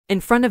In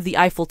front of the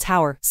Eiffel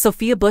Tower,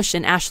 Sophia Bush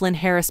and Ashlyn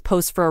Harris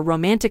pose for a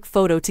romantic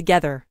photo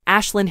together.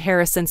 Ashlyn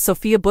Harris and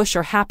Sophia Bush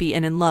are happy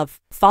and in love.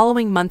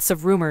 Following months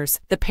of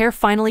rumors, the pair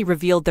finally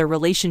revealed their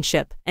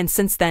relationship, and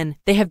since then,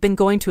 they have been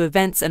going to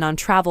events and on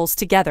travels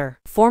together.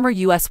 Former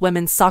U.S.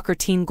 women's soccer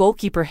team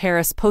goalkeeper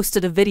Harris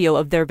posted a video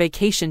of their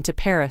vacation to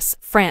Paris,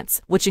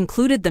 France, which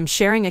included them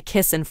sharing a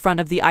kiss in front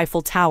of the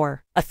Eiffel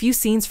Tower. A few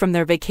scenes from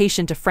their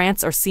vacation to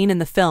France are seen in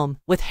the film,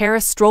 with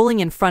Harris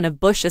strolling in front of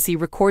Bush as he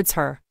records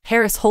her.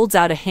 Harris holds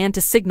out a hand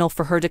to signal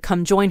for her to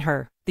come join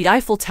her. The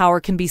Eiffel Tower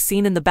can be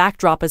seen in the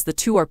backdrop as the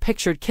two are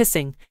pictured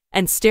kissing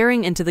and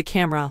staring into the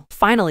camera.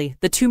 Finally,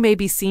 the two may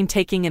be seen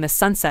taking in a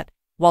sunset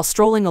while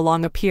strolling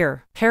along a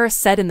pier. Harris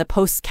said in the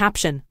post's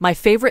caption, "My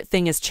favorite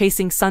thing is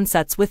chasing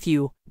sunsets with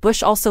you."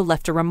 Bush also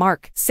left a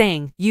remark,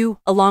 saying, "You,"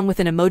 along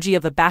with an emoji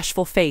of a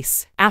bashful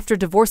face. After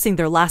divorcing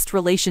their last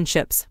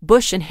relationships,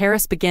 Bush and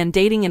Harris began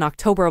dating in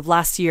October of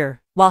last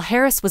year. While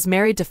Harris was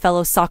married to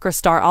fellow soccer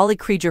star Ollie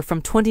Krieger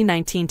from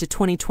 2019 to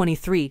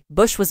 2023,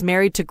 Bush was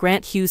married to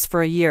Grant Hughes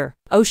for a year.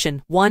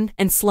 Ocean, 1,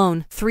 and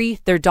Sloane, 3,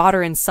 their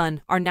daughter and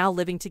son, are now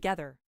living together.